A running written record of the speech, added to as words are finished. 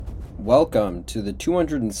Welcome to the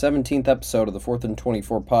 217th episode of the 4th and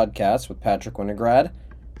 24 podcast with Patrick Winograd.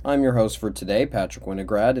 I'm your host for today, Patrick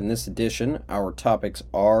Winograd. In this edition, our topics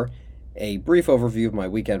are a brief overview of my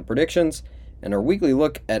weekend predictions and our weekly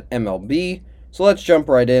look at MLB. So let's jump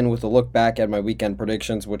right in with a look back at my weekend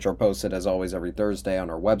predictions, which are posted as always every Thursday on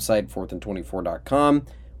our website, 4thand24.com.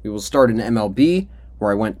 We will start in MLB, where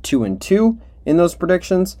I went 2-2 in those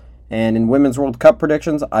predictions. And in Women's World Cup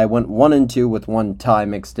predictions, I went 1-2 with one tie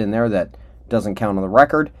mixed in there that doesn't count on the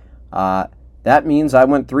record. That means I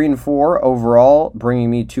went 3-4 overall, bringing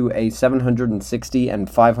me to a 760 and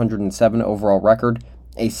 507 overall record,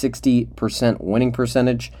 a 60% winning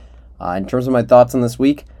percentage. In terms of my thoughts on this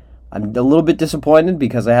week, I'm a little bit disappointed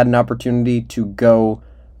because I had an opportunity to go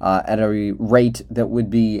at a rate that would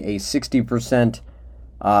be a 60%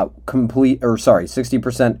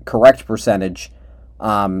 60% correct percentage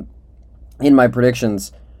in my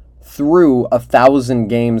predictions through 1,000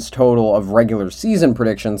 games total of regular season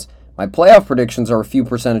predictions. My playoff predictions are a few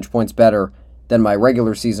percentage points better than my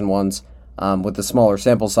regular season ones with the smaller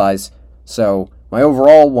sample size. So my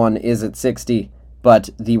overall one is at 60, but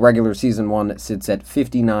the regular season one sits at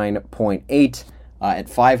 59.8. At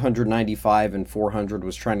 595 and 400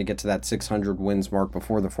 was trying to get to that 600 wins mark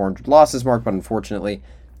before the 400 losses mark, but unfortunately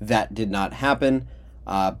that did not happen.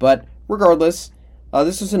 But regardless,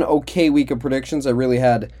 this was an okay week of predictions. I really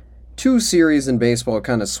had two series in baseball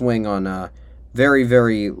kind of swing on very,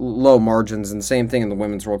 very low margins, and same thing in the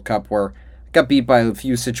Women's World Cup where I got beat by a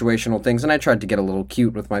few situational things, and I tried to get a little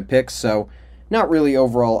cute with my picks, so not really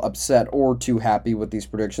overall upset or too happy with these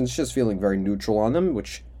predictions, just feeling very neutral on them,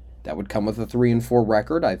 which that would come with a 3-4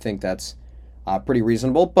 record. I think that's pretty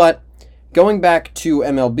reasonable. But going back to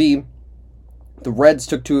MLB, the Reds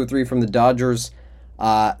took 2 of 3 from the Dodgers.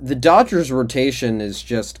 The Dodgers' rotation is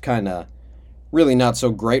just kind of really not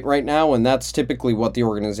so great right now, and that's typically what the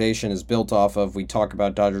organization is built off of. We talk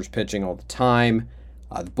about Dodgers pitching all the time.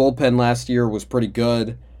 The bullpen last year was pretty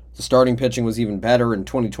good. The starting pitching was even better. In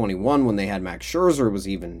 2021, when they had Max Scherzer, it was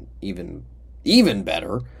even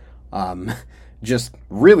better. Just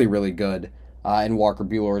really, really good. And Walker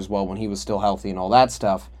Buehler as well when he was still healthy and all that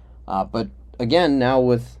stuff. But again, now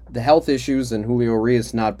with the health issues and Julio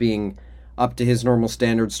Urias not being up to his normal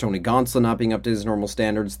standards, Tony Gonsolin not being up to his normal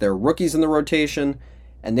standards, they're rookies in the rotation,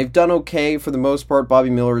 and they've done okay for the most part. Bobby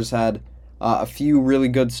Miller has had a few really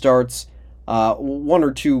good starts, one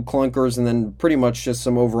or two clunkers, and then pretty much just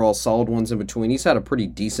some overall solid ones in between. He's had a pretty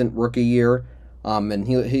decent rookie year, and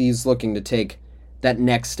he's looking to take that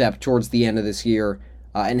next step towards the end of this year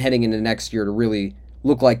and heading into next year to really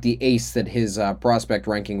look like the ace that his prospect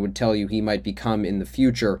ranking would tell you he might become in the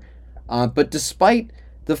future. But despite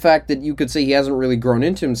the fact that you could say he hasn't really grown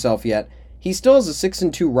into himself yet, he still has a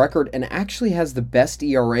 6-2 record and actually has the best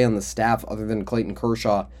ERA on the staff other than Clayton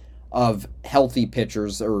Kershaw of healthy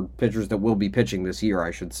pitchers, or pitchers that will be pitching this year,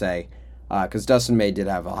 I should say, because Dustin May did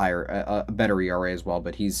have a better ERA as well,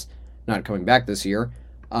 but he's not coming back this year.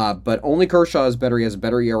 But only Kershaw is better. He has a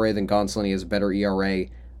better ERA than Gonsolin. He has a better ERA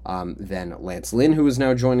than Lance Lynn, who is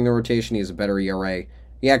now joining the rotation. He has a better ERA.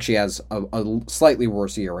 He actually has a slightly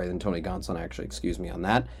worse ERA than Tony Gonsolin, actually, excuse me on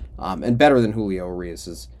that. And better than Julio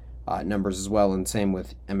Urias' numbers as well. And same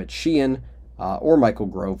with Emmett Sheehan or Michael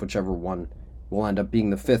Grove, whichever one will end up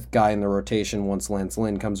being the fifth guy in the rotation once Lance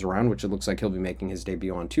Lynn comes around, which it looks like he'll be making his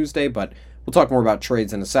debut on Tuesday. But we'll talk more about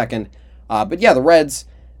trades in a second. But yeah, the Reds,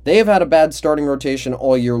 they have had a bad starting rotation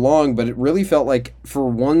all year long, but it really felt like for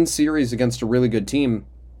one series against a really good team,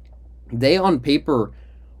 they on paper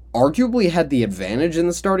arguably had the advantage in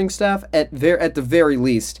the starting staff. At the very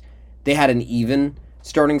least, they had an even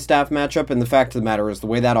starting staff matchup, and the fact of the matter is the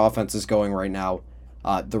way that offense is going right now,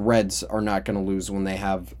 the Reds are not going to lose when they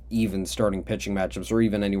have even starting pitching matchups or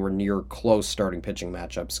even anywhere near close starting pitching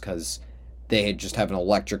matchups because they just have an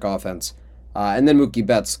electric offense. And then Mookie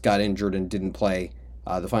Betts got injured and didn't play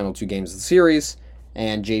the final two games of the series,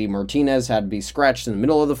 and JD Martinez had to be scratched in the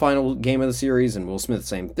middle of the final game of the series, and Will Smith,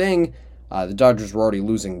 same thing. The Dodgers were already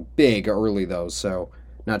losing big early, though, so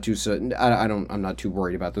I'm not too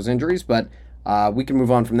worried about those injuries, but we can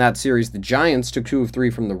move on from that series. The Giants took 2 of 3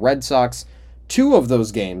 from the Red Sox. 2 of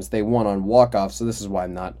those games they won on walk-off, so this is why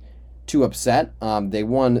I'm not too upset. They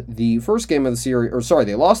won the first game of the series,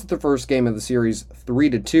 they lost the first game of the series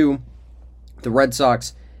 3-2. The Red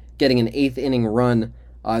Sox getting an 8th inning run,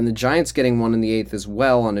 and the Giants getting one in the 8th as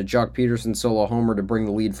well on a Jock Peterson solo homer to bring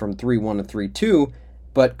the lead from 3-1 to 3-2,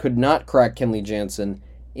 but could not crack Kenley Jansen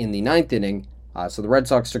in the 9th inning. So the Red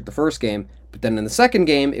Sox took the first game, but then in the second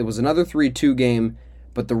game, it was another 3-2 game,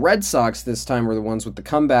 but the Red Sox this time were the ones with the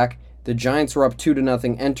comeback. The Giants were up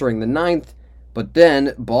 2-0 entering the 9th. But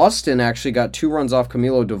then Boston actually got 2 runs off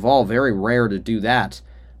Camilo Doval. Very rare to do that.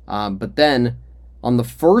 But then on the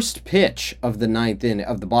first pitch of the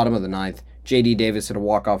bottom of the ninth, J.D. Davis hit a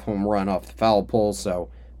walk-off home run off the foul pole. So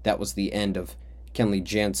that was the end of Kenley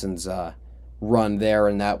Jansen's run there,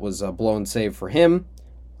 and that was a blown save for him.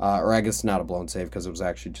 Or I guess not a blown save because it was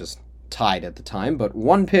actually just tied at the time. But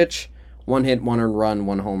 1 pitch, 1 hit, 1 earned run,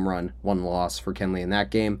 1 home run, 1 loss for Kenley in that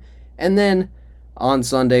game. And then on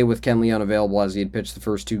Sunday, with Kenley unavailable as he had pitched the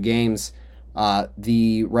first 2 games,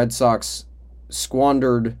 the Red Sox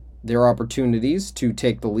squandered their opportunities to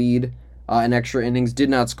take the lead in extra innings, did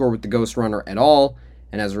not score with the ghost runner at all,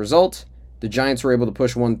 and as a result, the Giants were able to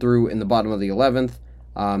push one through in the bottom of the 11th,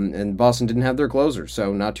 and Boston didn't have their closer,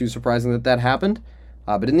 so not too surprising that happened.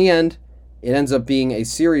 But in the end, it ends up being a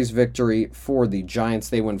series victory for the Giants.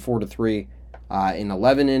 They win 4-3 in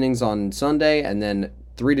 11 innings on Sunday, and then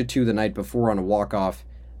 3-2 the night before on a walk-off.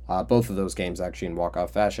 Both of those games actually in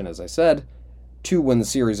walk-off fashion, as I said, to win the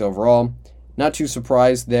series overall. Not too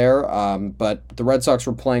surprised there, but the Red Sox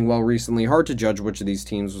were playing well recently. Hard to judge which of these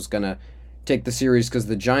teams was going to take the series because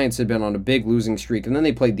the Giants had been on a big losing streak, and then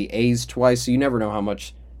they played the A's twice, so you never know how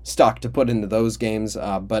much stock to put into those games.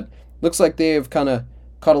 But looks like they have kind of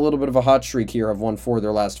caught a little bit of a hot streak here, have won 4 of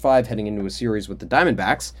their last 5, heading into a series with the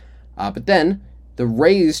Diamondbacks. But then the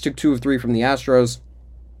Rays took 2 of 3 from the Astros.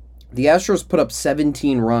 The Astros put up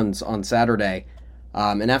 17 runs on Saturday,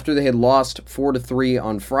 and after they had lost 4-3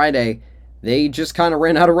 on Friday, they just kind of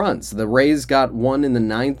ran out of runs. The Rays got 1 in the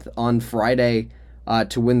 9th on Friday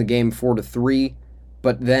to win the game 4-3,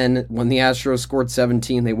 but then when the Astros scored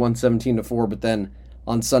 17, they won 17-4, but then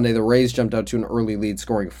on Sunday, the Rays jumped out to an early lead,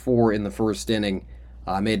 scoring 4 in the first inning,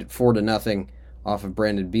 made it 4-0 off of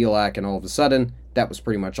Brandon Bielak, and all of a sudden, that was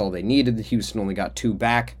pretty much all they needed. Houston only got 2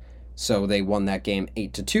 back, so they won that game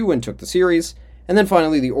 8-2 and took the series. And then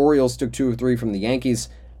finally, the Orioles took 2 of 3 from the Yankees.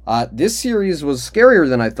 This series was scarier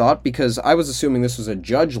than I thought because I was assuming this was a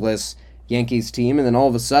judgeless Yankees team, and then all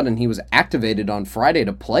of a sudden he was activated on Friday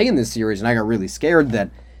to play in this series, and I got really scared that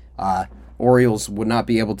Orioles would not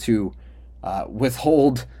be able to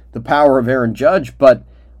withhold the power of Aaron Judge, but,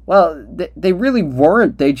 well, they really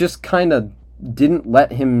weren't. They just kind of didn't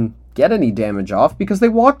let him get any damage off because they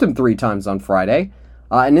walked him 3 times on Friday,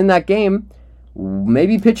 and in that game,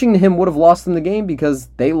 maybe pitching to him would have lost them the game because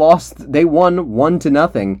they won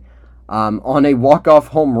 1-0 on a walk-off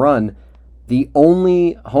home run. The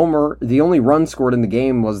only run scored in the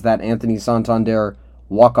game was that Anthony Santander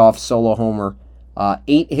walk-off solo homer.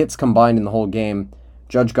 8 hits combined in the whole game.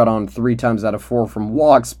 Judge got on 3 times out of 4 from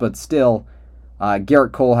walks, but still,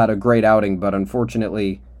 Garrett Cole had a great outing, but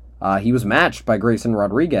unfortunately, he was matched by Grayson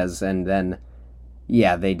Rodriguez, and then,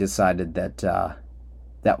 yeah, they decided that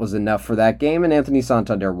that was enough for that game, and Anthony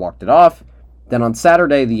Santander walked it off. Then on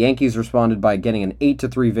Saturday, the Yankees responded by getting an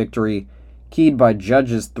 8-3 victory, keyed by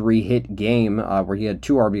Judge's 3-hit game, where he had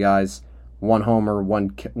 2 RBIs, 1 homer,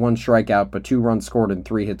 1 strikeout, but 2 runs scored and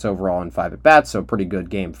 3 hits overall in 5 at-bats, so a pretty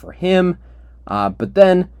good game for him. But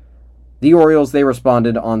then, the Orioles, they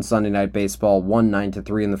responded on Sunday Night Baseball, won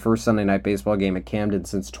 9-3 in the first Sunday Night Baseball game at Camden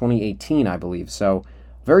since 2018, I believe, so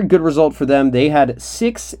very good result for them. They had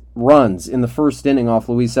 6 runs in the first inning off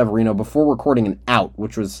Luis Severino before recording an out,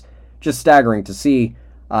 which was just staggering to see.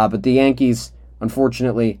 But the Yankees,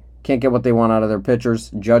 unfortunately, can't get what they want out of their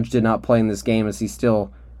pitchers. Judge did not play in this game as he's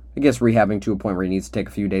still, I guess, rehabbing to a point where he needs to take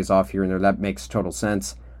a few days off here and there. That makes total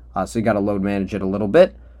sense. So you got to load manage it a little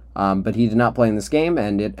bit. But he did not play in this game,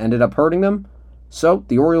 and it ended up hurting them. So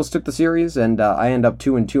the Orioles took the series, and I end up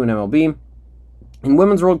 2-2 in MLB. In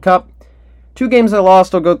Women's World Cup, 2 games I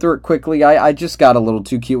lost. I'll go through it quickly. I just got a little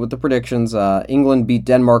too cute with the predictions. England beat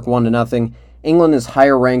Denmark 1-0. England is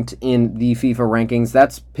higher ranked in the FIFA rankings.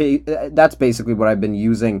 That's basically what I've been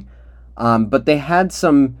using. But they had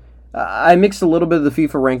some... I mixed a little bit of the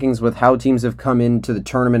FIFA rankings with how teams have come into the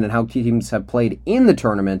tournament and how teams have played in the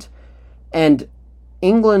tournament. And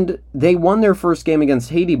England, they won their first game against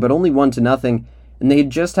Haiti, but only 1-0. And they had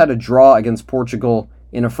just had a draw against Portugal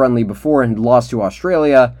in a friendly before and lost to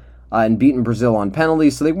Australia. And beaten Brazil on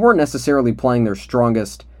penalties, so they weren't necessarily playing their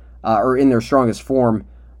strongest, or in their strongest form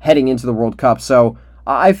heading into the World Cup. So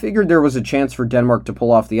I figured there was a chance for Denmark to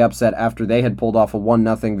pull off the upset after they had pulled off a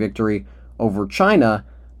 1-0 victory over China,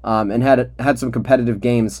 and had some competitive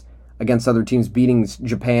games against other teams, beating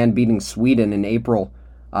Japan, beating Sweden in April,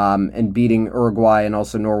 and beating Uruguay and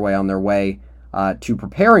also Norway on their way to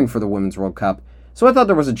preparing for the Women's World Cup. So I thought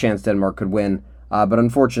there was a chance Denmark could win, but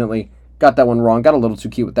unfortunately, got that one wrong. Got a little too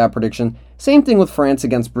cute with that prediction. Same thing with France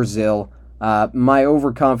against Brazil. My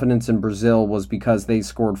overconfidence in Brazil was because they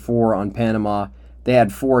scored 4 on Panama. They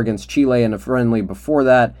had 4 against Chile in a friendly before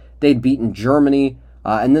that. They'd beaten Germany,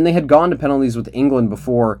 and then they had gone to penalties with England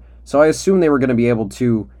before, so I assumed they were going to be able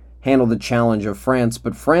to handle the challenge of France,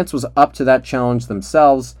 but France was up to that challenge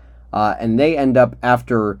themselves, and they end up,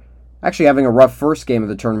 after actually having a rough first game of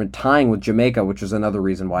the tournament, tying with Jamaica, which is another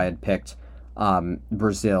reason why I had picked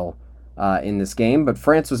Brazil in this game. But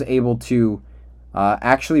France was able to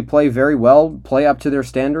actually play very well, play up to their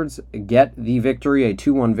standards, get the victory, a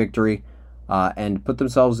 2-1 victory, and put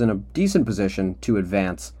themselves in a decent position to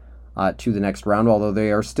advance to the next round, although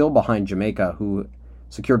they are still behind Jamaica, who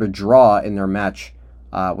secured a draw in their match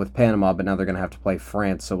with Panama, but now they're going to have to play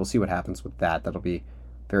France, so we'll see what happens with that. That'll be a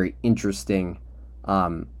very interesting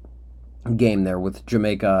game there with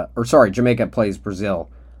Jamaica plays Brazil,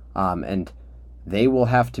 and they will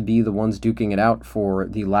have to be the ones duking it out for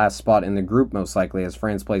the last spot in the group, most likely, as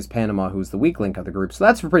France plays Panama, who's the weak link of the group. So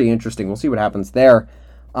that's pretty interesting. We'll see what happens there.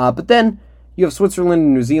 But then you have Switzerland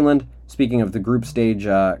and New Zealand. Speaking of the group stage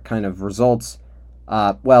kind of results,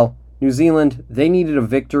 New Zealand, they needed a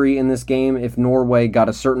victory in this game. If Norway got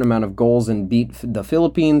a certain amount of goals and beat the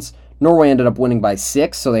Philippines, Norway ended up winning by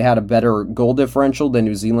 6, so they had a better goal differential than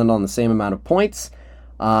New Zealand on the same amount of points.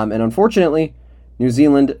 And unfortunately, New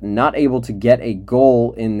Zealand not able to get a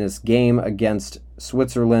goal in this game against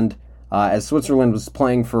Switzerland, as Switzerland was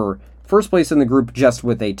playing for first place in the group just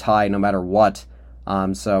with a tie, no matter what.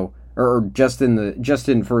 Or just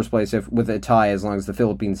in first place with a tie, as long as the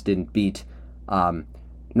Philippines didn't beat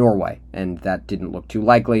Norway, and that didn't look too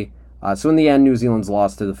likely. So in the end, New Zealand's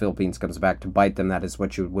loss to the Philippines comes back to bite them. That is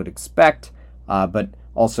what you would expect, but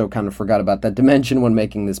also kind of forgot about that dimension when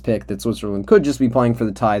making this pick, that Switzerland could just be playing for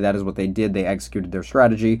the tie. That is what they did. They executed their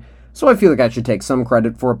strategy. So I feel like I should take some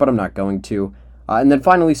credit for it, but I'm not going to. And then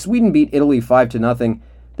finally, Sweden beat Italy 5-0.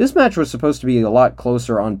 This match was supposed to be a lot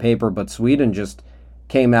closer on paper, but Sweden just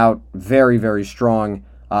came out very, very strong,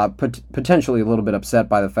 potentially a little bit upset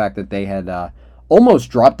by the fact that they had almost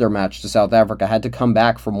dropped their match to South Africa, had to come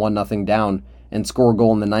back from 1-0 down and score a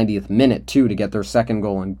goal in the 90th minute, too, to get their second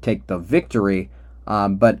goal and take the victory.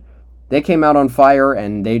 But they came out on fire,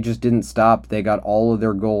 and they just didn't stop. They got all of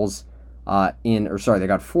their goals they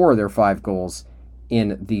got 4 of their 5 goals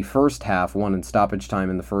in the first half, 1 in stoppage time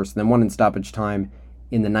in the first, and then 1 in stoppage time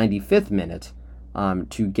in the 95th minute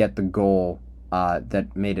to get the goal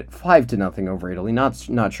that made it 5-0 over Italy.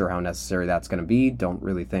 Not sure how necessary that's going to be. Don't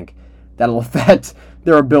really think that'll affect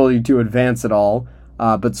their ability to advance at all.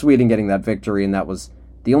 But Sweden getting that victory, and that was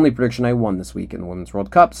the only prediction I won this week in the Women's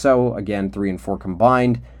World Cup. So again, 3 and 4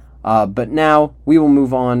 combined. But now we will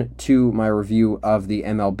move on to my review of the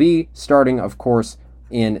MLB, starting, of course,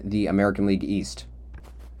 in the American League East.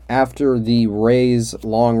 After the Rays'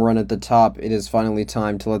 long run at the top, it is finally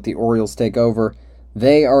time to let the Orioles take over.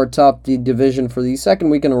 They are atop the division for the second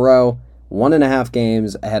week in a row, 1.5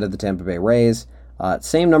 games ahead of the Tampa Bay Rays.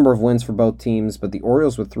 Same number of wins for both teams, but the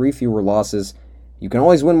Orioles with 3 fewer losses. You can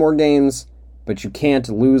always win more games, but you can't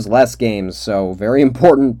lose less games, so very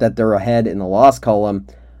important that they're ahead in the loss column.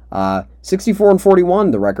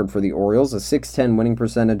 64-41, the record for the Orioles, a .610 winning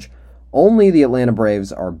percentage. Only the Atlanta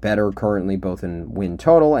Braves are better currently, both in win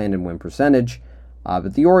total and in win percentage.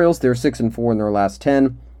 But the Orioles, they're 6-4 in their last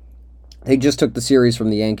 10. They just took the series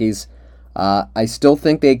from the Yankees. I still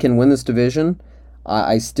think they can win this division.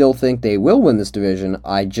 I still think they will win this division.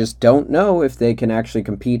 I just don't know if they can actually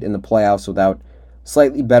compete in the playoffs without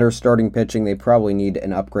slightly better starting pitching. They probably need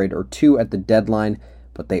an upgrade or 2 at the deadline,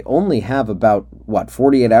 but they only have about,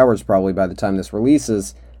 48 hours probably by the time this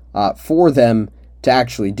releases for them to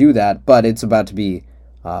actually do that, but it's about to be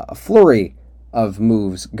a flurry of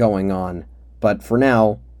moves going on. But for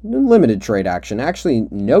now, limited trade action. Actually,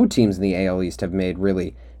 no teams in the AL East have made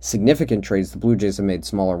really significant trades. The Blue Jays have made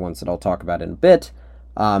smaller ones that I'll talk about in a bit,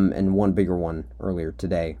 and one bigger one earlier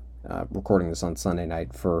today. Recording this on Sunday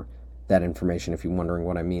night for that information if you're wondering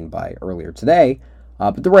what I mean by earlier today.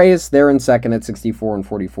 But the Rays, they're in second at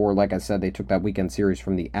 64-44. Like I said, they took that weekend series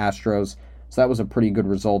from the Astros, so that was a pretty good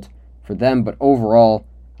result for them. But overall,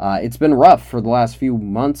 it's been rough for the last few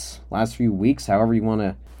months, last few weeks, however you want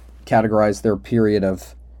to categorize their period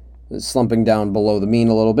of slumping down below the mean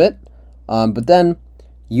a little bit. But then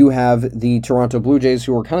you have the Toronto Blue Jays,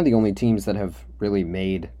 who are kind of the only teams that have really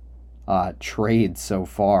made trades so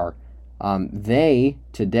far. They,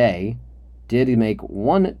 today, did make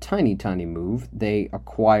one tiny move. They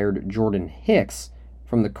acquired Jordan Hicks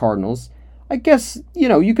from the Cardinals. I guess,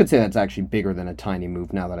 you could say that's actually bigger than a tiny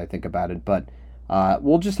move now that I think about it, but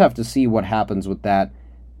we'll just have to see what happens with that.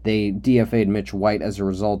 They DFA'd Mitch White as a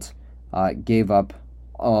result, gave up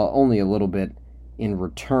only a little bit in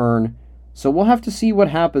return. So we'll have to see what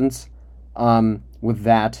happens with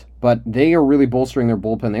that, but they are really bolstering their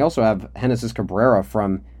bullpen. They also have Genesis Cabrera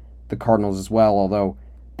from the Cardinals as well, although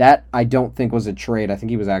that I don't think was a trade. I think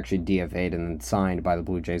he was actually DFA'd and then signed by the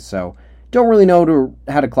Blue Jays, so don't really know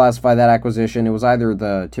how to classify that acquisition. It was either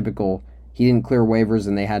the typical he didn't clear waivers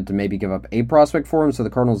and they had to maybe give up a prospect for him, so the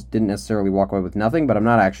Cardinals didn't necessarily walk away with nothing, but I'm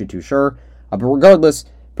not actually too sure. But regardless,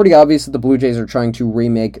 pretty obvious that the Blue Jays are trying to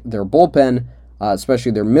remake their bullpen,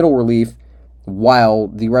 especially their middle relief, while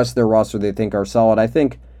the rest of their roster they think are solid. I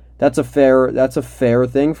think that's a fair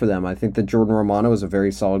thing for them. I think that Jordan Romano is a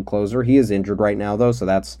very solid closer. He is injured right now, though, so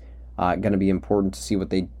that's going to be important to see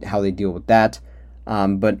how they deal with that.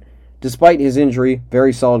 But despite his injury,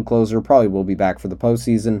 very solid closer, probably will be back for the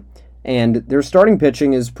postseason. And their starting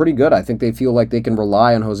pitching is pretty good. I think they feel like they can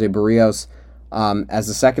rely on Jose Barrios as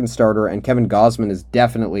a second starter, and Kevin Gausman is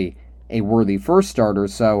definitely a worthy first starter,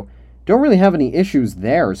 so don't really have any issues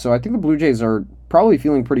there. So I think the Blue Jays are probably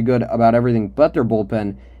feeling pretty good about everything but their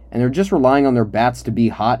bullpen, and they're just relying on their bats to be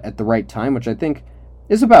hot at the right time, which I think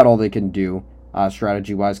is about all they can do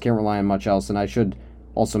strategy-wise. Can't rely on much else, and I should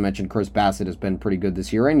also mention Chris Bassett has been pretty good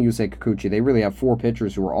this year, and Yusei Kikuchi. They really have 4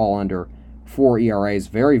 pitchers who are all under 4 ERAs.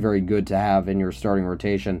 Very, very good to have in your starting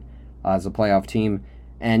rotation as a playoff team.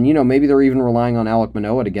 And, maybe they're even relying on Alek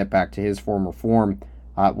Manoah to get back to his former form.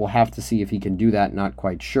 We'll have to see if he can do that. Not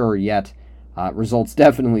quite sure yet. Results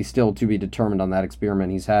definitely still to be determined on that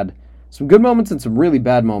experiment. He's had some good moments and some really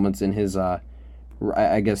bad moments in his,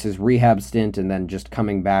 his rehab stint and then just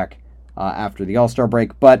coming back after the All-Star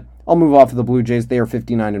break. But I'll move off of the Blue Jays. They are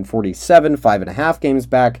 59-47, 5.5 games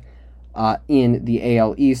back in the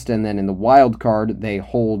AL East. And then in the wild card, they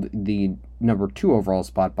hold the number 2 overall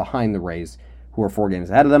spot behind the Rays, who are 4 games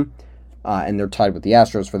ahead of them. And they're tied with the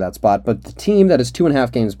Astros for that spot. But the team that is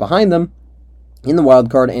 2.5 games behind them in the wild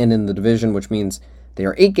card and in the division, which means they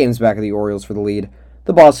are 8 games back of the Orioles for the lead,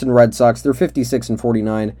 the Boston Red Sox. They're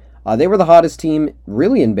 56-49. They were the hottest team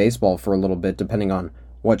really in baseball for a little bit, depending on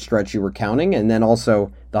what stretch you were counting, and then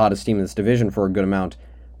also the hottest team in this division for a good amount.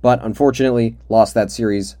 But unfortunately, lost that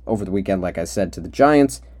series over the weekend, like I said, to the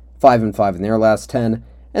Giants, 5-5 in their last 10,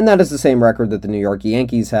 and that is the same record that the New York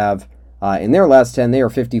Yankees have in their last 10. They are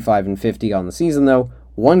 55-50 on the season, though.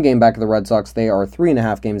 1 game back of the Red Sox. They are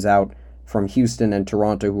 3.5 games out from Houston and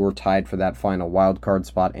Toronto, who are tied for that final wild card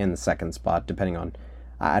spot and the second spot, depending on,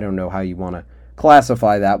 I don't know how you want to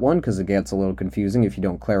classify that one, because it gets a little confusing if you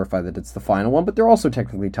don't clarify that it's the final one, but they're also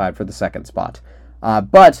technically tied for the second spot.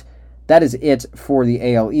 But that is it for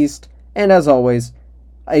the AL East, and as always,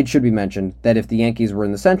 it should be mentioned that if the Yankees were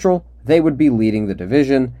in the Central, they would be leading the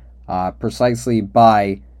division precisely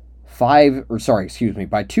by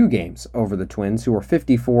 2 games over the Twins, who are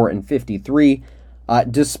 54-53,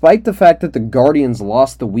 despite the fact that the Guardians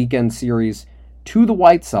lost the weekend series to the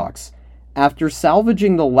White Sox after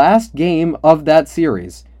salvaging the last game of that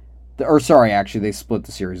series. They split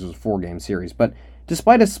the series. It was a 4-game series. But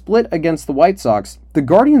despite a split against the White Sox, the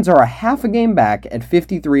Guardians are a half a game back at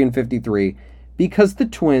 53-53 because the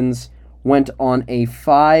Twins went on a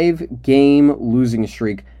 5-game losing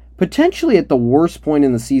streak, potentially at the worst point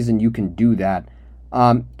in the season you can do that.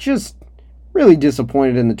 Just really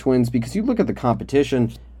disappointed in the Twins because you look at the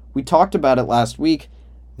competition. We talked about it last week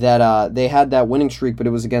that they had that winning streak, but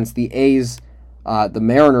it was against the A's, the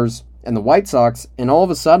Mariners, and the White Sox, and all of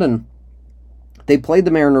a sudden they played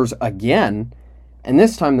the Mariners again, and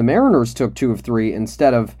this time the Mariners took 2 of 3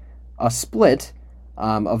 instead of a split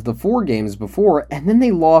of the 4 games before, and then they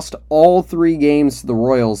lost all 3 games to the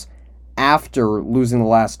Royals after losing the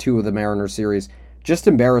last 2 of the Mariners series. Just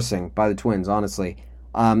embarrassing by the Twins, honestly.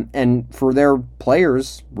 And for their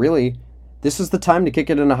players, really, this is the time to kick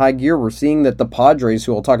it into high gear. We're seeing that the Padres,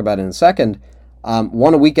 who I'll talk about in a second,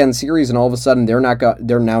 won a weekend series, and all of a sudden they're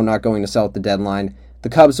now not going to sell at the deadline. The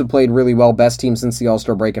Cubs have played really well, best team since the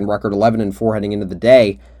All-Star break, and record 11-4 heading into the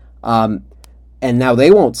day. And now they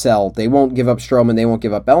won't sell. They won't give up Stroman. They won't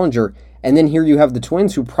give up Bellinger. And then here you have the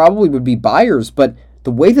Twins, who probably would be buyers, but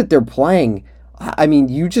the way that they're playing, I mean,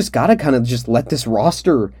 you just got to kind of just let this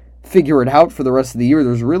roster figure it out for the rest of the year.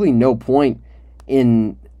 There's really no point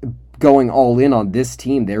in going all in on this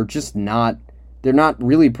team. They're not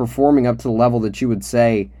really performing up to the level that you would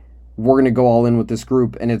say, we're going to go all in with this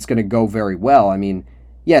group and it's going to go very well. I mean,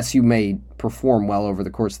 yes, you may perform well over the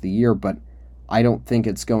course of the year, but I don't think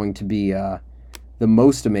it's going to be the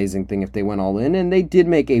most amazing thing if they went all in. And they did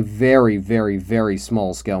make a very, very, very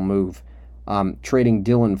small scale move, acquiring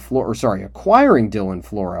Dylan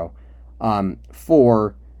Floro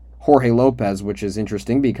for Jorge Lopez, which is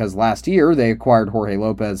interesting because last year they acquired Jorge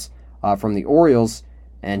Lopez from the Orioles,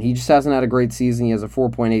 and he just hasn't had a great season. He has a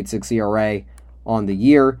 4.86 ERA on the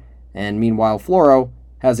year, and meanwhile Floro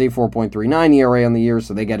has a 4.39 ERA on the year,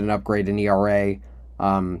 so they get an upgrade in ERA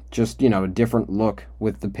Just, a different look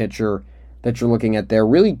with the pitcher that you're looking at there.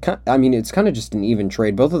 Really, it's kind of just an even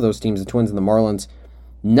trade. Both of those teams, the Twins and the Marlins,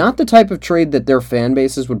 not the type of trade that their fan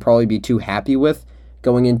bases would probably be too happy with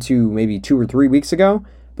going into maybe 2 or 3 weeks ago.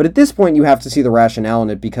 But at this point, you have to see the rationale in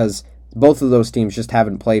it because both of those teams just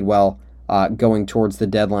haven't played well going towards the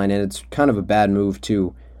deadline, and it's kind of a bad move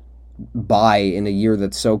to buy in a year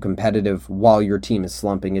that's so competitive while your team is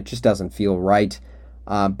slumping. It just doesn't feel right.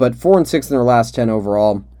 But 4-6 in their last 10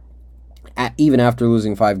 overall, even after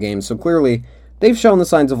losing 5 games. So clearly, they've shown the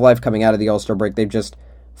signs of life coming out of the All-Star break. They've just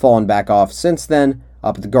fallen back off since then.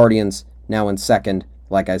 Up at the Guardians, now in second,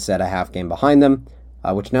 like I said, a half game behind them,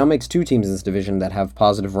 which now makes 2 teams in this division that have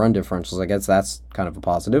positive run differentials. I guess that's kind of a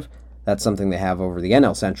positive. That's something they have over the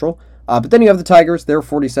NL Central. But then you have the Tigers. They're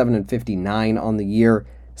 47-59 on the year,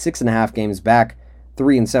 6.5 games back,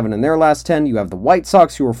 3-7 in their last 10. You have the White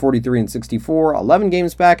Sox, who are 43-64, 11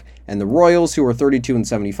 games back, and the Royals, who are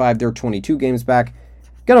 32-75. They're 22 games back.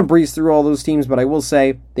 Gonna breeze through all those teams, but I will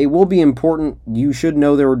say they will be important. You should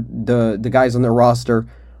know the guys on their roster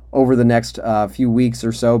over the next few weeks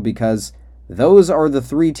or so, because those are the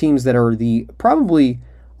 3 teams that are the probably,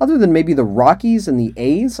 other than maybe the Rockies and the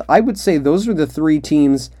A's, I would say those are the 3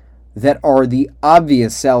 teams that are the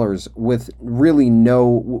obvious sellers with really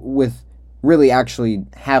actually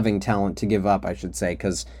having talent to give up, I should say,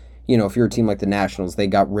 because, if you're a team like the Nationals, they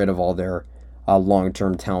got rid of all their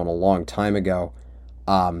long-term talent a long time ago,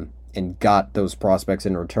 and got those prospects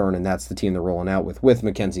in return, and that's the team they're rolling out with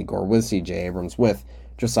Mackenzie Gore, with C.J. Abrams, with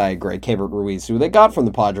Josiah Gray, Keibert Ruiz, who they got from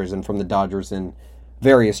the Padres and from the Dodgers in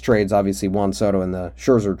various trades. Obviously, Juan Soto and the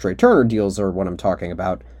Scherzer, Trey Turner deals are what I'm talking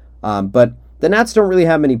about. But the Nats don't really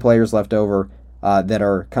have many players left over that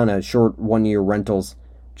are kind of short one-year rentals.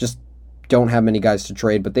 Just don't have many guys to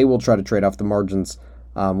trade, but they will try to trade off the margins.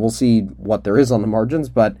 We'll see what there is on the margins,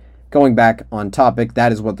 but going back on topic,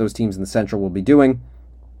 that is what those teams in the Central will be doing.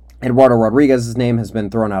 Eduardo Rodriguez's name has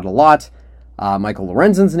been thrown out a lot. Michael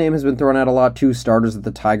Lorenzen's name has been thrown out a lot. 2 starters that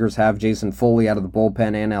the Tigers have, Jason Foley out of the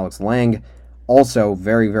bullpen and Alex Lang, also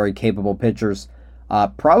very, very capable pitchers.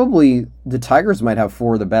 Probably the Tigers might have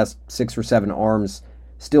 4 of the best 6 or 7 arms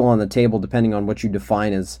still on the table, depending on what you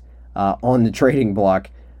define as on the trading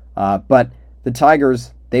block. But the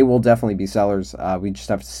Tigers, they will definitely be sellers. We just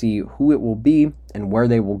have to see who it will be and where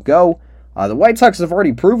they will go. The White Sox have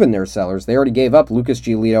already proven they're sellers. They already gave up Lucas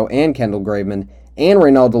Giolito and Kendall Graveman and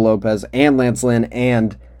Reynaldo Lopez and Lance Lynn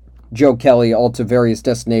and Joe Kelly, all to various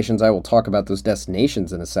destinations. I will talk about those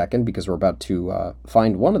destinations in a second because we're about to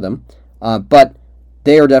find one of them. But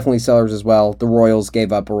they are definitely sellers as well. The Royals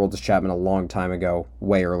gave up Aroldis Chapman a long time ago,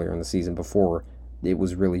 way earlier in the season before it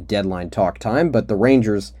was really deadline talk time. But the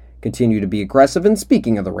Rangers continue to be aggressive. And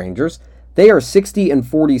speaking of the Rangers, they are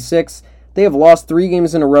 60-46. They have lost 3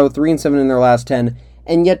 games in a row, 3-7 in their last 10.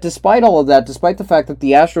 And yet, despite all of that, despite the fact that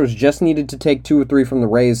the Astros just needed to take 2 or 3 from the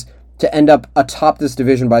Rays to end up atop this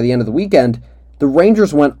division by the end of the weekend, the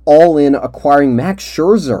Rangers went all in acquiring Max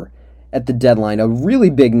Scherzer at the deadline, a really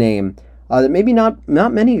big name that maybe not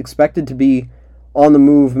many expected to be on the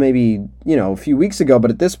move maybe, a few weeks ago, but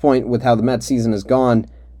at this point, with how the Mets season has gone,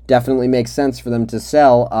 definitely makes sense for them to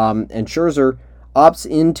sell. And Scherzer opts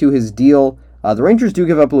into his deal. The Rangers do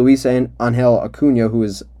give up Luis Angel Acuna, who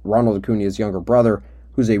is Ronald Acuna's younger brother,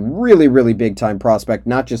 who's a really, really big-time prospect,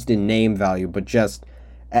 not just in name value, but just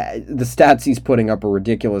the stats he's putting up are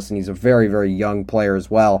ridiculous, and he's a very, very young player as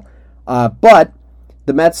well. But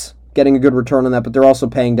the Mets getting a good return on that, but they're also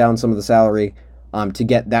paying down some of the salary to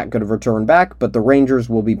get that good of a return back. But the Rangers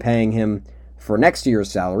will be paying him for next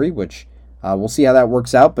year's salary, which we'll see how that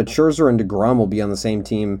works out. But Scherzer and DeGrom will be on the same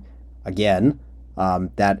team again.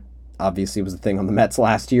 That obviously was the thing on the Mets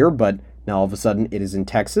last year, but now all of a sudden it is in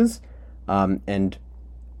Texas. And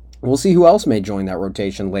we'll see who else may join that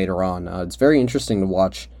rotation later on. It's very interesting to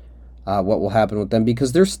watch what will happen with them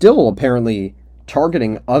because they're still apparently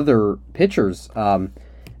targeting other pitchers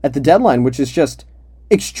at the deadline, which is just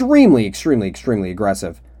extremely, extremely, extremely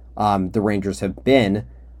aggressive. The Rangers have been.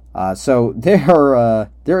 So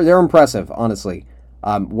they're impressive, honestly.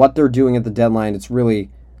 What they're doing at the deadline, it's really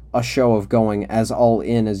a show of going as all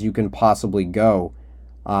in as you can possibly go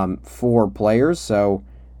for players. So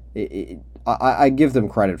I give them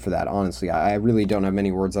credit for that, honestly. I really don't have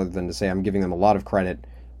many words other than to say I'm giving them a lot of credit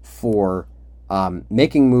for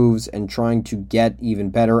making moves and trying to get even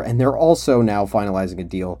better. And they're also now finalizing a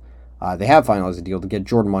deal. They have finalized a deal to get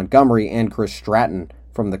Jordan Montgomery and Chris Stratton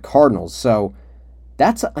from the Cardinals. So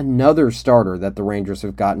that's another starter that the Rangers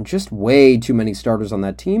have gotten. Just way too many starters on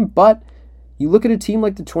that team. But you look at a team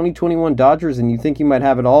like the 2021 Dodgers and you think he might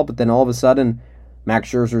have it all, but then all of a sudden Max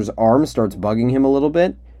Scherzer's arm starts bugging him a little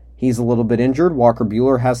bit. he's a little bit injured. Walker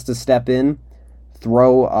Buehler has to step in,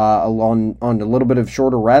 throw on a little bit of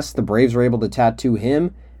shorter rest. The Braves are able to tattoo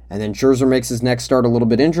him, and then Scherzer makes his next start a little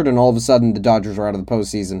bit injured, and all of a sudden the Dodgers are out of the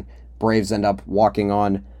postseason. Braves end up walking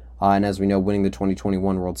on, and as we know, winning the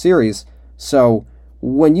 2021 World Series. So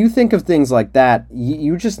when you think of things like that,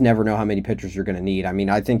 you just never know how many pitchers you're going to need. I mean,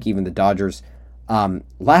 I think even the Dodgers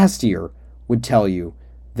last year would tell you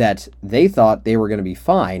that they thought they were going to be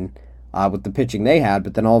fine with the pitching they had,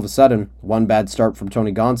 but then all of a sudden, one bad start from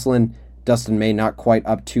Tony Gonsolin, Dustin May not quite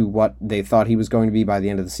up to what they thought he was going to be by the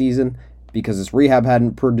end of the season because his rehab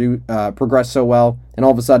hadn't progressed so well, and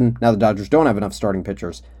all of a sudden, now the Dodgers don't have enough starting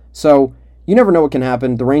pitchers. So you never know what can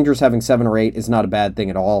happen. The Rangers having 7 or 8 is not a bad thing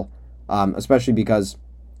at all, especially because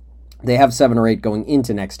they have 7 or 8 going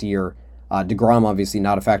into next year. DeGrom obviously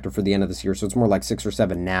not a factor for the end of this year, so it's more like 6 or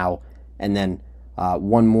 7 now, and then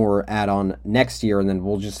one more add-on next year, and then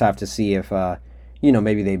we'll just have to see if,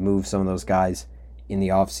 maybe they move some of those guys in the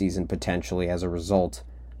offseason potentially as a result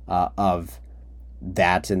of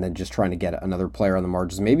that, and then just trying to get another player on the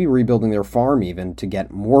margins, maybe rebuilding their farm even to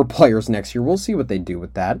get more players next year. We'll see what they do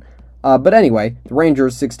with that. But anyway, the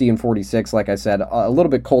Rangers 60-46, like I said, a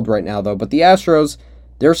little bit cold right now though, but the Astros,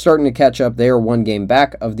 they're starting to catch up. They are 1 game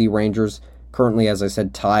back of the Rangers, currently, as I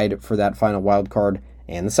said, tied for that final wild card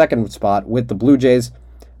and the second spot with the Blue Jays.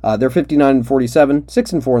 They're 59-47,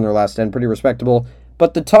 6-4 in their last 10, pretty respectable.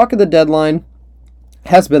 But the talk of the deadline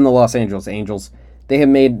has been the Los Angeles Angels. They have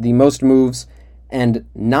made the most moves, and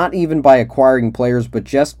not even by acquiring players, but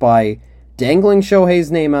just by dangling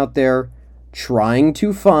Shohei's name out there, trying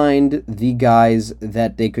to find the guys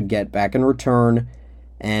that they could get back in return,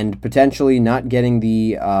 and potentially not getting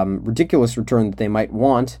the ridiculous return that they might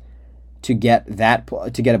want to get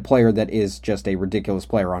a player that is just a ridiculous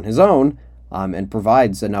player on his own, and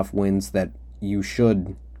provides enough wins that you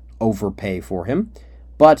should overpay for him.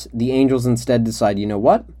 But the Angels instead decide, you know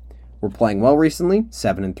what? We're playing well recently,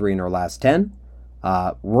 7-3 in our last 10.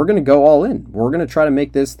 We're going to go all in. We're going to try to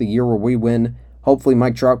make this the year where we win. Hopefully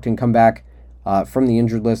Mike Trout can come back from the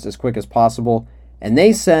injured list as quick as possible. And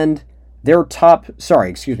they send their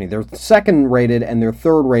second-rated and their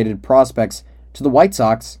third-rated prospects to the White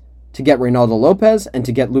Sox to get Reynaldo Lopez and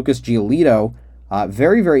to get Lucas Giolito.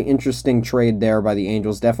 Very, very interesting trade there by the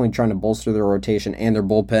Angels, definitely trying to bolster their rotation and their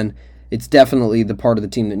bullpen. It's definitely the part of the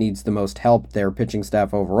team that needs the most help, their pitching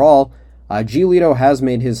staff overall. Giolito has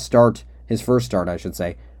made his first start,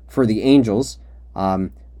 for the Angels.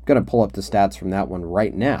 I'm going to pull up the stats from that one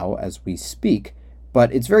right now as we speak.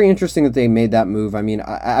 But it's very interesting that they made that move. I mean,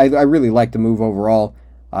 I really like the move overall.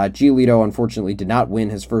 Giolito, unfortunately, did not win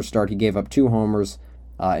his first start. He gave up 2 homers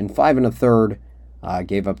in 5 1/3,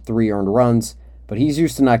 gave up 3 earned runs. But he's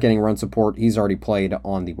used to not getting run support. He's already played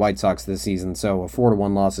on the White Sox this season, so a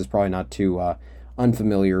 4-1 loss is probably not too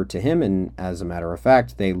unfamiliar to him. And as a matter of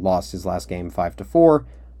fact, they lost his last game 5-4.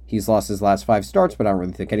 He's lost his last 5 starts, but I don't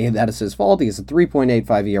really think any of that is his fault. He has a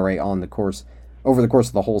 3.85 ERA over the course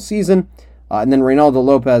of the whole season. And then Reynaldo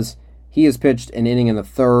Lopez, he has pitched an inning in the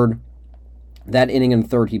third. That inning in the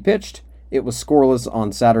third he pitched, it was scoreless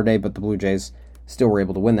on Saturday, but the Blue Jays still were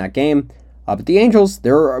able to win that game. But the Angels,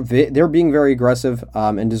 they're being very aggressive,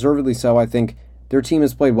 and deservedly so. I think their team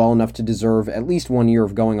has played well enough to deserve at least 1 year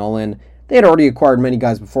of going all in. They had already acquired many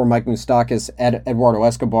guys before: Mike Moustakas, Eduardo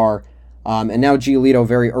Escobar, and now Giolito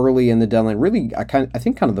very early in the deadline. Really, I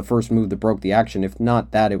think kind of the first move that broke the action. If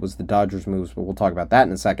not that, it was the Dodgers' moves, but we'll talk about that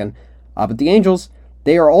in a second. But the Angels,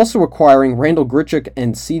 they are also acquiring Randall Grichuk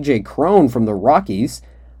and C.J. Cron from the Rockies,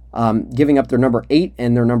 giving up their number 8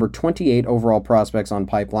 and their number 28 overall prospects on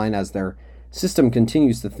pipeline as their system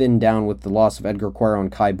continues to thin down with the loss of Edgar Quero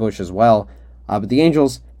and Kai Bush as well. But the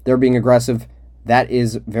Angels, they're being aggressive. That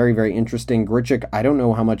is very, very interesting. Grichuk, I don't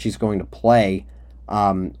know how much he's going to play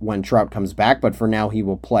when Trout comes back, but for now he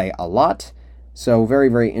will play a lot. So very,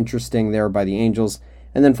 very interesting there by the Angels.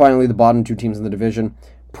 And then finally, the bottom 2 teams in the division,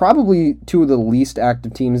 probably 2 of the least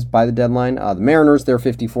active teams by the deadline. The Mariners, they're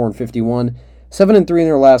 54-51, 7-3 in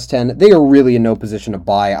their last 10. They are really in no position to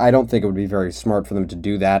buy. I don't think it would be very smart for them to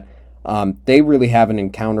do that. They really haven't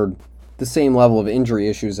encountered the same level of injury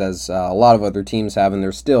issues as a lot of other teams have, and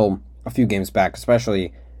they're still a few games back,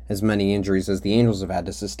 especially as many injuries as the Angels have had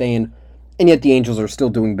to sustain, and yet the Angels are still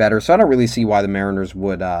doing better, so I don't really see why the Mariners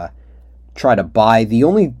would try to buy. The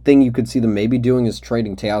only thing you could see them maybe doing is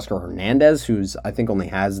trading Teoscar Hernandez, who's I think only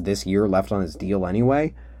has this year left on his deal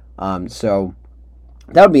anyway, so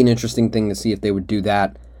that would be an interesting thing to see if they would do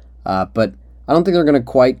that, but I don't think they're going to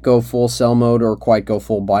quite go full sell mode or quite go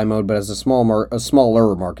full buy mode, but as a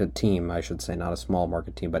smaller market team, I should say, not a small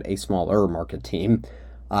market team, but a smaller market team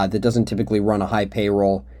that doesn't typically run a high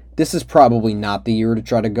payroll, this is probably not the year to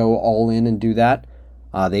try to go all in and do that.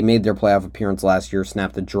 They made their playoff appearance last year,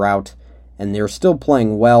 snapped the drought, and they're still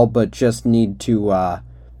playing well, but just need to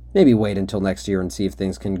maybe wait until next year and see if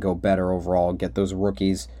things can go better overall. Get those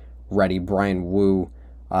rookies ready, Brian Wu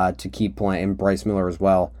to keep playing, and Bryce Miller as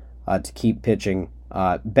well, to keep pitching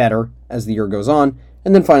better as the year goes on.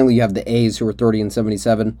 And then finally you have the A's, who are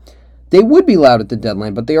 30-77. They would be loud at the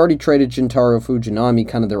deadline, but they already traded Shintaro Fujinami,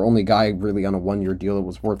 kind of their only guy really on a one-year deal that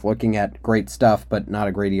was worth looking at. Great stuff, but not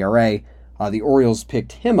a great ERA. The Orioles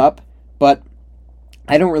picked him up, but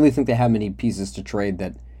I don't really think they have many pieces to trade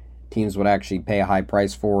that teams would actually pay a high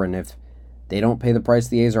price for, and if they don't pay the price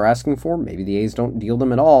the A's are asking for, maybe the A's don't deal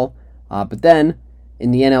them at all. But then, in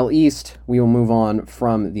the NL East, we will move on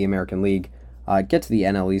from the American League, get to the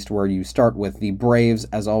NL East, where you start with the Braves,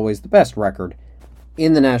 as always, the best record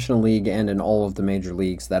in the National League and in all of the major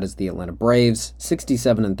leagues. That is the Atlanta Braves,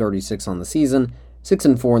 67-36 on the season,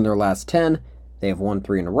 6-4 in their last 10. They have won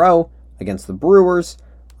 3 in a row against the Brewers.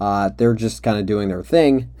 They're just kind of doing their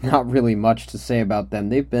thing. Not really much to say about them.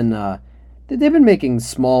 They've been making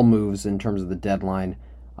small moves in terms of the deadline,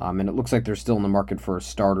 and it looks like they're still in the market for a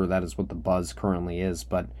starter. That is what the buzz currently is.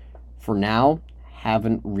 But for now,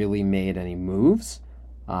 haven't really made any moves.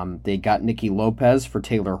 They got Nicky Lopez for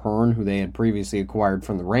Taylor Hearn, who they had previously acquired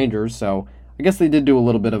from the Rangers. So I guess they did do a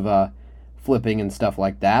little bit of flipping and stuff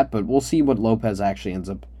like that. But we'll see what Lopez actually ends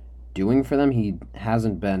up doing for them. He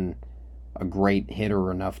hasn't been a great hitter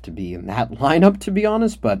enough to be in that lineup, to be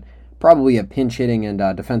honest, but probably a pinch hitting and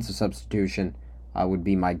defensive substitution would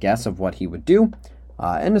be my guess of what he would do.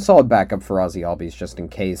 And a solid backup for Ozzie Albies just in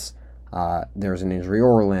case there's an injury,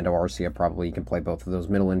 or Orlando Arcia probably can play both of those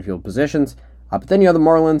middle infield positions. But then you have the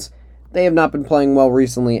Marlins. They have not been playing well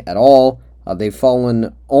recently at all. They've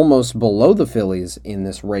fallen almost below the Phillies in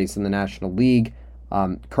this race in the National League.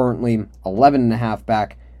 Currently 11.5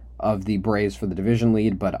 back of the Braves for the division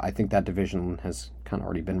lead, but I think that division has kind of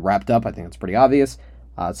already been wrapped up. I think it's pretty obvious.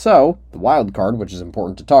 So, the wild card, which is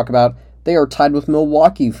important to talk about, they are tied with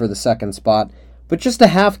Milwaukee for the second spot, but just a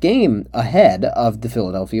half game ahead of the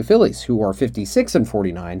Philadelphia Phillies, who are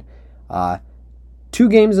 56-49. 2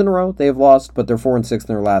 games in a row they have lost, but they're 4-6 in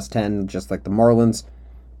their last 10, just like the Marlins.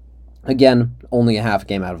 Again, only a half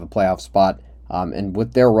game out of a playoff spot, and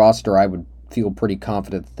with their roster, I would feel pretty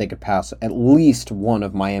confident that they could pass at least one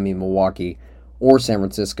of Miami, Milwaukee, or San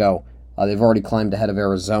Francisco. They've already climbed ahead of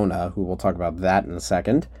Arizona, who we'll talk about that in a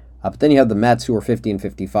second. But then you have the Mets, who are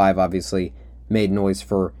 50-55, obviously made noise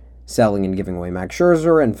for selling and giving away Max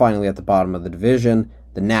Scherzer. And finally, at the bottom of the division,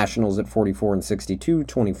 the Nationals at 44-62,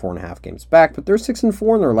 24.5 games back. But they're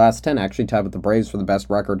 6-4 in their last 10, actually tied with the Braves for the best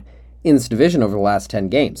record in this division over the last 10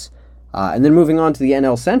 games. And then moving on to the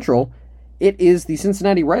NL Central, it is the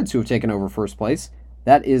Cincinnati Reds who have taken over first place.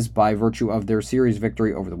 That is by virtue of their series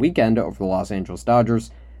victory over the weekend over the Los Angeles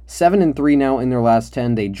Dodgers. 7-3 now in their last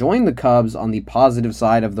 10. They joined the Cubs on the positive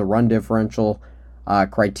side of the run differential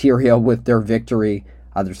criteria with their victory,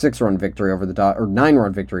 their 6-run victory over the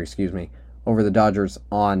 9-run victory, over the Dodgers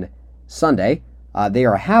on Sunday. They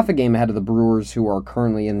are half a game ahead of the Brewers, who are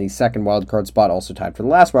currently in the second wildcard spot, also tied for the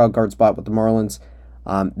last wildcard spot with the Marlins.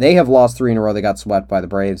 They have lost 3 in a row. They got swept by the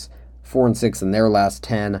Braves. 4-6 in their last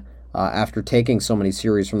 10 after taking so many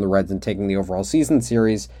series from the Reds and taking the overall season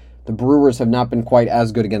series. The Brewers have not been quite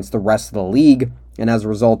as good against the rest of the league, and as a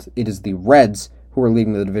result, it is the Reds who are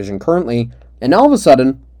leading the division currently. And all of a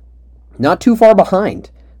sudden, not too far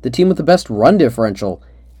behind, the team with the best run differential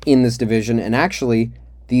in this division, and actually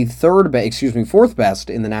the fourth best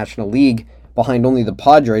in the National League, behind only the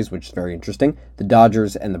Padres, which is very interesting, the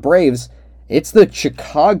Dodgers, and the Braves. It's the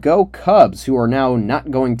Chicago Cubs who are now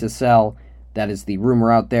not going to sell. That is the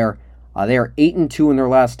rumor out there. They are 8-2 in their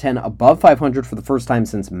last 10, above 500 for the first time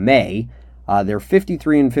since May. They're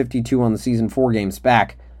 53-52 on the season, 4 games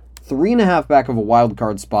back, 3.5 back of a wild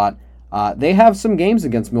card spot. They have some games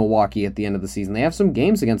against Milwaukee at the end of the season. They have some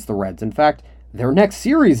games against the Reds. In fact, their next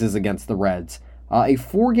series is against the Reds. A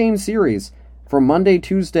 4-game series from Monday,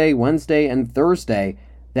 Tuesday, Wednesday, and Thursday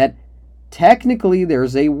that technically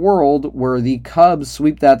there's a world where the Cubs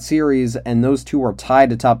sweep that series and those two are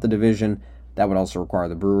tied atop the division. That would also require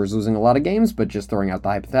the Brewers losing a lot of games, but just throwing out the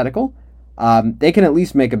hypothetical. They can at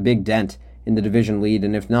least make a big dent in the division lead,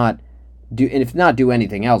 and if not do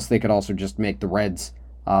anything else, they could also just make the Reds'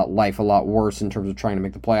 life a lot worse in terms of trying to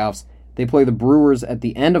make the playoffs. They play the Brewers at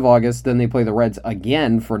the end of August, then they play the Reds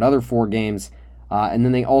again for another 4 games, and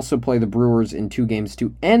then they also play the Brewers in 2 games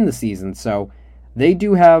to end the season. So they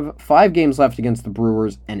do have 5 games left against the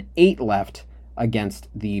Brewers and 8 left against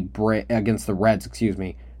the Reds.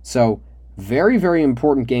 So very, very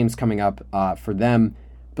important games coming up for them.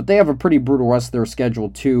 But they have a pretty brutal rest of their schedule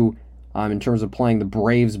too, in terms of playing the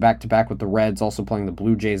Braves back-to-back with the Reds, also playing the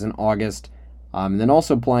Blue Jays in August, and then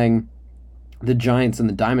also playing the Giants and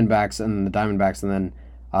the Diamondbacks, and then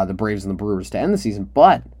the Braves and the Brewers to end the season.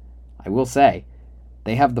 But I will say,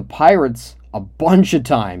 they have the Pirates a bunch of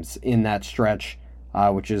times in that stretch,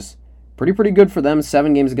 which is pretty good for them.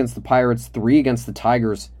 7 games against the Pirates, 3 against the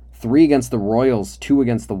Tigers, 3 against the Royals, 2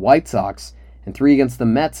 against the White Sox, and 3 against the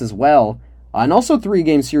Mets as well, and also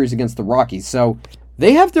 3-game series against the Rockies. So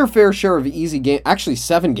they have their fair share of easy games, actually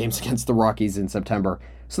 7 games against the Rockies in September.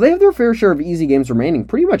 So they have their fair share of easy games remaining.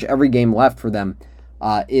 Pretty much every game left for them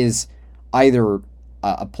is either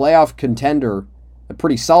a playoff contender, a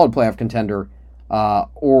pretty solid playoff contender,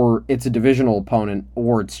 or it's a divisional opponent,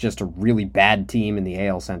 or it's just a really bad team in the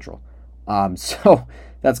AL Central. So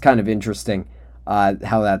that's kind of interesting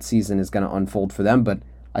how that season is going to unfold for them. But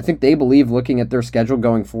I think they believe, looking at their schedule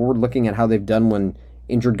going forward, looking at how they've done when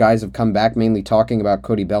injured guys have come back, mainly talking about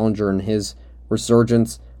Cody Bellinger and his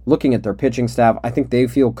resurgence, looking at their pitching staff, I think they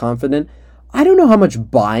feel confident. I don't know how much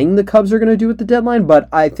buying the Cubs are going to do at the deadline, but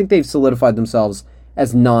I think they've solidified themselves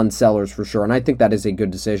as non-sellers for sure, and I think that is a good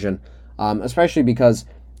decision, especially because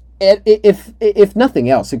if nothing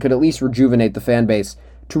else, it could at least rejuvenate the fan base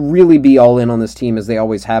to really be all in on this team as they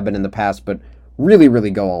always have been in the past, but really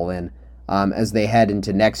go all in as they head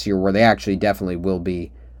into next year, where they actually definitely will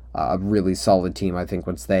be a really solid team, I think,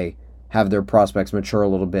 once they have their prospects mature a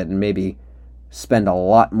little bit and maybe spend a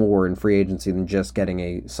lot more in free agency than just getting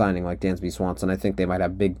a signing like Dansby Swanson. I think they might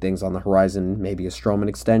have big things on the horizon, maybe a Stroman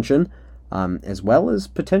extension, as well as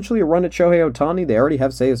potentially a run at Shohei Ohtani. They already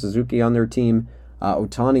have Seiya Suzuki on their team.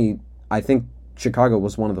 Ohtani, I think Chicago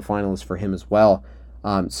was one of the finalists for him as well.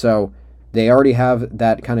 So they already have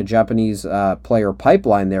that kind of Japanese player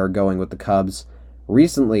pipeline there going with the Cubs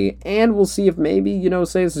recently, and we'll see if maybe,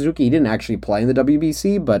 Seiya Suzuki, he didn't actually play in the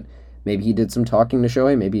WBC, but maybe he did some talking to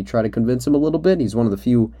Shohei. Maybe he tried to convince him a little bit. He's one of the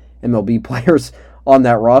few MLB players on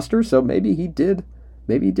that roster, so maybe he did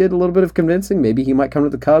a little bit of convincing. Maybe he might come to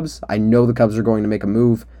the Cubs. I know the Cubs are going to make a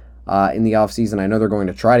move in the offseason. I know they're going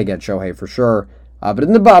to try to get Shohei for sure. But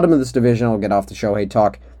in the bottom of this division, I'll get off the Shohei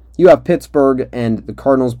talk. You have Pittsburgh and the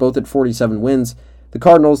Cardinals, both at 47 wins. The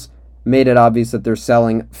Cardinals made it obvious that they're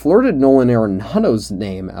selling, flirted Nolan Arenado's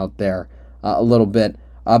name out there a little bit,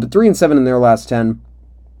 but 3-7 in their last 10.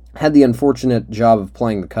 Had the unfortunate job of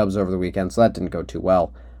playing the Cubs over the weekend, so that didn't go too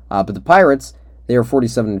well. But the Pirates, they are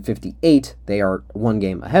 47-58. They are 1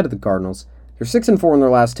 game ahead of the Cardinals. They're 6-4 in their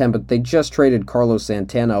last 10, but they just traded Carlos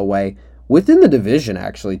Santana away within the division,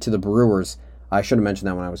 actually, to the Brewers. I should have mentioned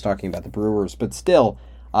that when I was talking about the Brewers, but still,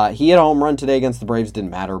 he had a home run today against the Braves, didn't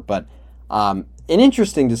matter, but an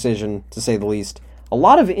interesting decision, to say the least. A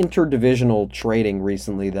lot of interdivisional trading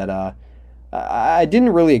recently that I didn't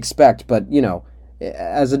really expect, but,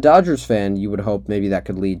 as a Dodgers fan, you would hope maybe that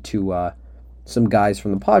could lead to some guys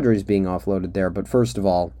from the Padres being offloaded there. But first of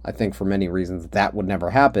all, I think for many reasons that would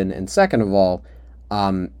never happen. And second of all,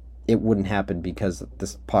 it wouldn't happen because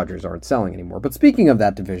the Padres aren't selling anymore. But speaking of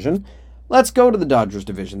that division, let's go to the Dodgers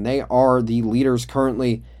division. They are the leaders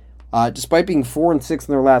currently, despite being 4-6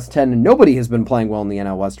 in their last 10. And nobody has been playing well in the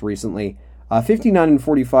NL West recently.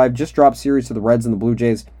 59-45, just dropped series to the Reds and the Blue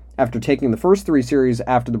Jays after taking the first 3 series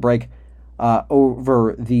after the break.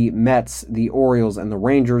 Over the Mets, the Orioles, and the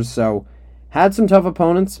Rangers. So had some tough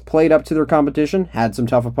opponents, played up to their competition, had some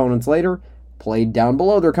tough opponents later, played down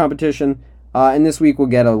below their competition, and this week we'll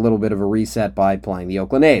get a little bit of a reset by playing the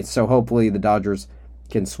Oakland A's. So hopefully the Dodgers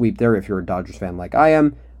can sweep there if you're a Dodgers fan like I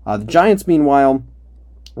am. The Giants, meanwhile,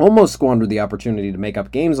 almost squandered the opportunity to make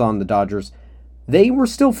up games on the Dodgers. They were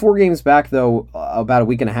still 4 games back, though, about a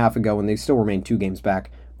week and a half ago, and they still remain 2 games back.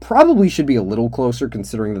 Probably should be a little closer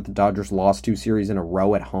considering that the Dodgers lost 2 series in a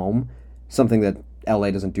row at home, something that LA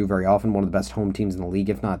doesn't do very often. One of the best home teams in the league,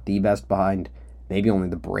 if not the best, behind maybe only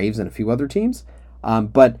the Braves and a few other teams.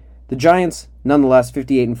 But the Giants, nonetheless,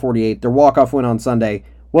 58-48. Their walk-off win on Sunday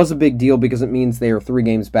was a big deal because it means they are 3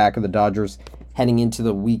 games back of the Dodgers heading into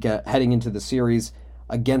the series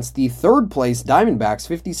against the third-place Diamondbacks,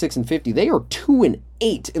 56-50. They are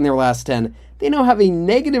 2-8 in their last 10. They now have a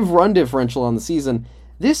negative run differential on the season.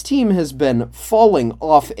 This team has been falling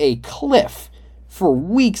off a cliff for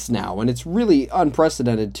weeks now, and it's really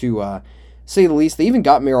unprecedented to say the least. They even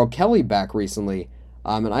got Merrill Kelly back recently,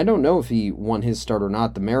 and I don't know if he won his start or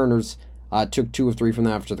not. The Mariners took 2 of 3 from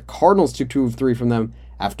them, after the Cardinals took 2 of 3 from them,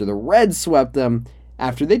 after the Reds swept them,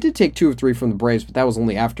 after they did take 2 of 3 from the Braves, but that was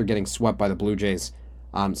only after getting swept by the Blue Jays.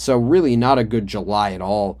 So really not a good July at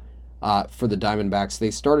all for the Diamondbacks.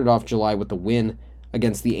 They started off July with the win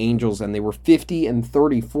against the Angels, and they were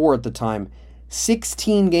 50-34 at the time.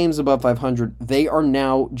 16 games above 500. They are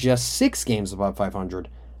now just 6 games above 500.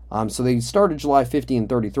 So they started July 50 and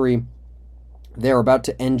 33. They're about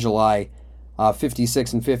to end July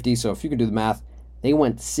 56 and 50. So if you can do the math, they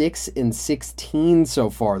went 6 and 16 so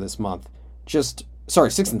far this month. 6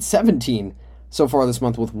 and 17 so far this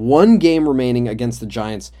month with one game remaining against the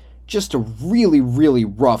Giants. Just a really, really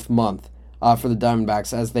rough month for the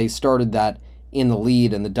Diamondbacks as they started that in the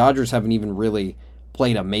lead, and the Dodgers haven't even really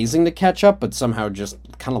played amazing to catch up, but somehow just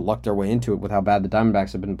kind of lucked their way into it with how bad the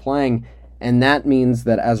Diamondbacks have been playing, and that means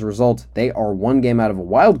that as a result, they are one game out of a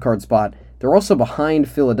wild card spot. They're also behind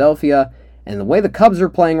Philadelphia, and the way the Cubs are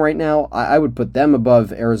playing right now, I would put them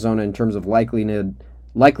above Arizona in terms of likelihood,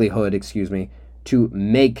 to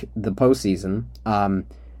make the postseason.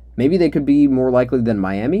 Maybe they could be more likely than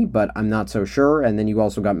Miami, but I'm not so sure. And then you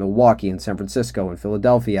also got Milwaukee and San Francisco and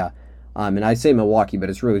Philadelphia. And I say Milwaukee, but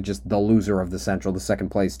it's really just the loser of the Central, the second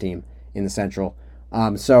place team in the Central.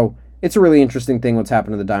 So it's a really interesting thing what's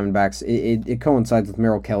happened to the Diamondbacks. It coincides with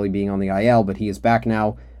Merrill Kelly being on the IL, but he is back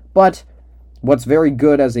now. But what's very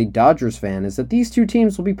good as a Dodgers fan is that these two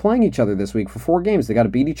teams will be playing each other this week for 4 games. They got to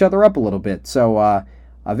beat each other up a little bit. So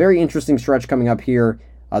a very interesting stretch coming up here.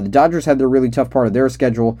 The Dodgers had their really tough part of their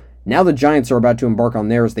schedule. Now the Giants are about to embark on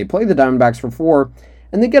theirs. They play the Diamondbacks for 4,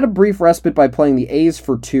 and they get a brief respite by playing the A's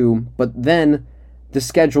for 2, but then the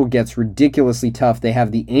schedule gets ridiculously tough. They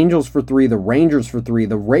have the Angels for 3, the Rangers for 3,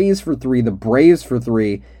 the Rays for 3, the Braves for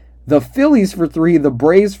 3, the Phillies for 3, the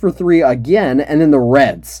Braves for 3 again, and then the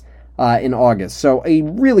Reds in August. So a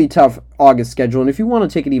really tough August schedule, and if you want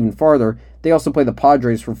to take it even farther, they also play the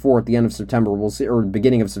Padres for 4 at the end of September. We'll see, or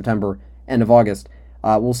beginning of September, end of August.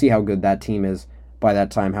 We'll see how good that team is by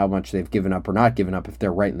that time, how much they've given up or not given up. If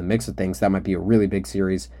they're right in the mix of things, that might be a really big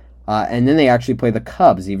series. And then they actually play the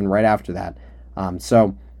Cubs even right after that.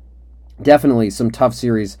 So definitely some tough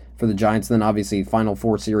series for the Giants. Then obviously final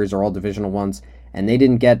 4 series are all divisional ones, and they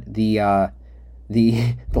didn't get the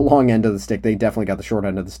long end of the stick. They definitely got the short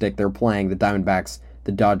end of the stick. They're playing the Diamondbacks,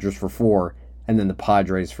 the Dodgers for 4, and then the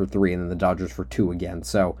Padres for 3, and then the Dodgers for 2 again.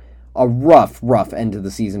 So a rough end to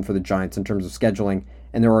the season for the Giants in terms of scheduling,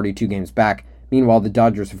 and they're already 2 games back. Meanwhile, the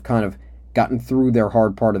Dodgers have kind of gotten through their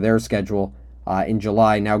hard part of their schedule in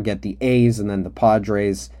July, now get the A's, and then the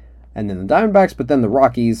Padres, and then the Diamondbacks, but then the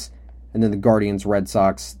Rockies, and then the Guardians, Red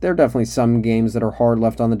Sox. There are definitely some games that are hard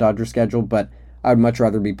left on the Dodgers schedule, but I would much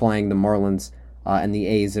rather be playing the Marlins and the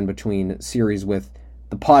A's in between series with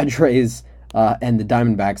the Padres and the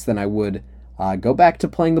Diamondbacks than I would go back to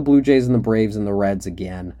playing the Blue Jays and the Braves and the Reds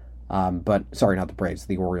again. But sorry, not the Braves,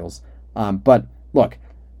 the Orioles. But look,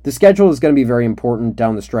 the schedule is going to be very important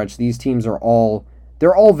down the stretch. These teams are all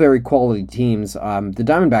very quality teams. The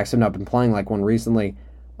Diamondbacks have not been playing like one recently,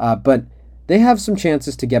 but they have some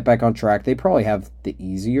chances to get back on track. They probably have the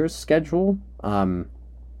easier schedule out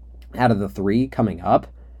of the 3 coming up.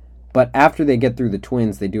 But after they get through the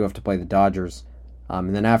Twins, they do have to play the Dodgers.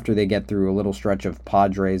 And then after they get through a little stretch of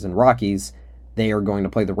Padres and Rockies, they are going to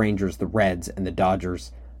play the Rangers, the Reds, and the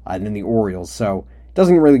Dodgers, and then the Orioles. So it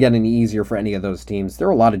doesn't really get any easier for any of those teams. There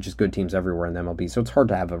are a lot of just good teams everywhere in the MLB, so it's hard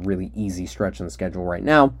to have a really easy stretch in the schedule right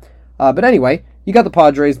now. But anyway, you got the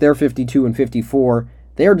Padres. They're 52 and 54.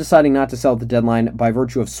 They are deciding not to sell at the deadline by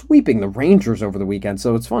virtue of sweeping the Rangers over the weekend.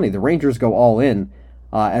 So it's funny, the Rangers go all in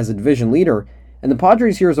as a division leader, and the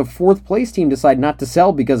Padres here as a 4th place team decide not to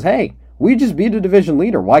sell because, hey, we just beat a division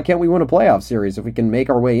leader. Why can't we win a playoff series if we can make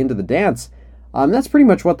our way into the dance? That's pretty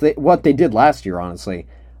much what they did last year, honestly.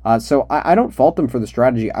 So I don't fault them for the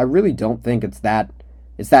strategy. I really don't think it's that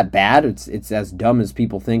bad. It's as dumb as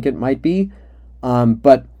people think it might be.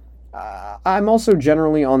 But I'm also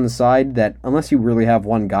generally on the side that unless you really have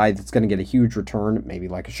one guy that's going to get a huge return, maybe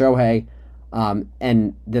like a Shohei,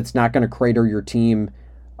 and that's not going to crater your team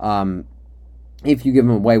if you give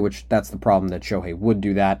him away, which that's the problem that Shohei would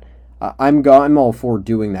do that. I'm all for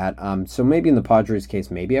doing that. So maybe in the Padres case,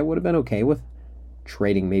 maybe I would have been okay with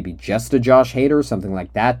trading maybe just a Josh Hader, something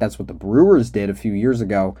like that. That's what the Brewers did a few years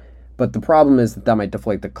ago. But the problem is that might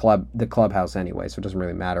deflate the clubhouse anyway, so it doesn't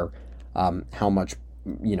really matter how much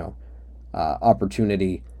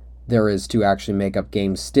opportunity there is to actually make up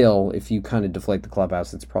games still. If you kind of deflate the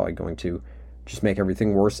clubhouse, it's probably going to just make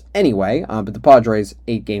everything worse anyway. But the Padres,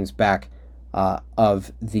 8 games back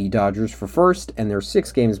of the Dodgers for first, and they're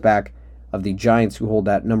 6 games back of the Giants, who hold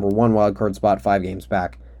that number 1 wildcard spot, 5 games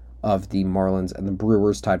back of the Marlins and the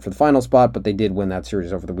Brewers, tied for the final spot, but they did win that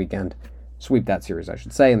series over the weekend. Sweep that series, I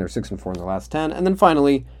should say, and they're 6-4 in their last 10. And then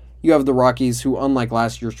finally, you have the Rockies, who, unlike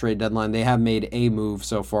last year's trade deadline, they have made a move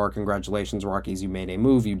so far. Congratulations, Rockies, you made a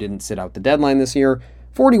move. You didn't sit out the deadline this year.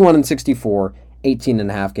 41 and 64,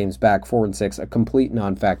 18.5 games back, 4-6, a complete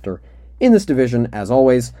non-factor in this division, as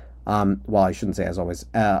always. Well, I shouldn't say as always,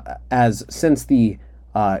 as since the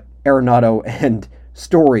Arenado and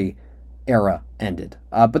Story era ended.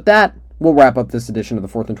 But that will wrap up this edition of the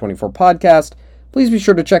 4th and 24 podcast. Please be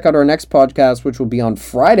sure to check out our next podcast, which will be on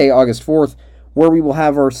Friday, August 4th, where we will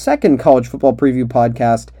have our second college football preview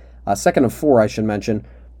podcast, second of 4, I should mention.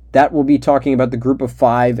 That will be talking about the Group of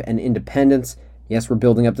 5 and Independence. Yes, we're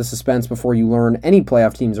building up the suspense before you learn any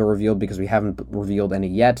playoff teams are revealed because we haven't revealed any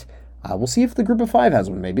yet. We'll see if the Group of 5 has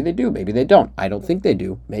one. Maybe they do. Maybe they don't. I don't think they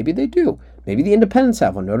do. Maybe they do. Maybe the Independents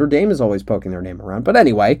have one. Notre Dame is always poking their name around. But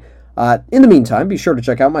anyway, in the meantime, be sure to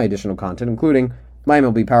check out my additional content, including my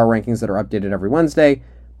MLB Power Rankings that are updated every Wednesday,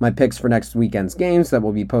 my picks for next weekend's games that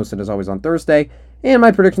will be posted as always on Thursday, and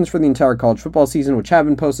my predictions for the entire college football season, which have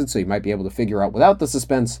been posted, so you might be able to figure out without the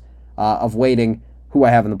suspense of waiting who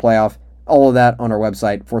I have in the playoff. All of that on our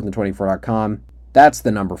website, 4th24.com. That's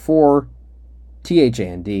the number 4,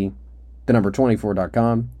 THAND, the number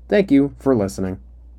 24.com. Thank you for listening.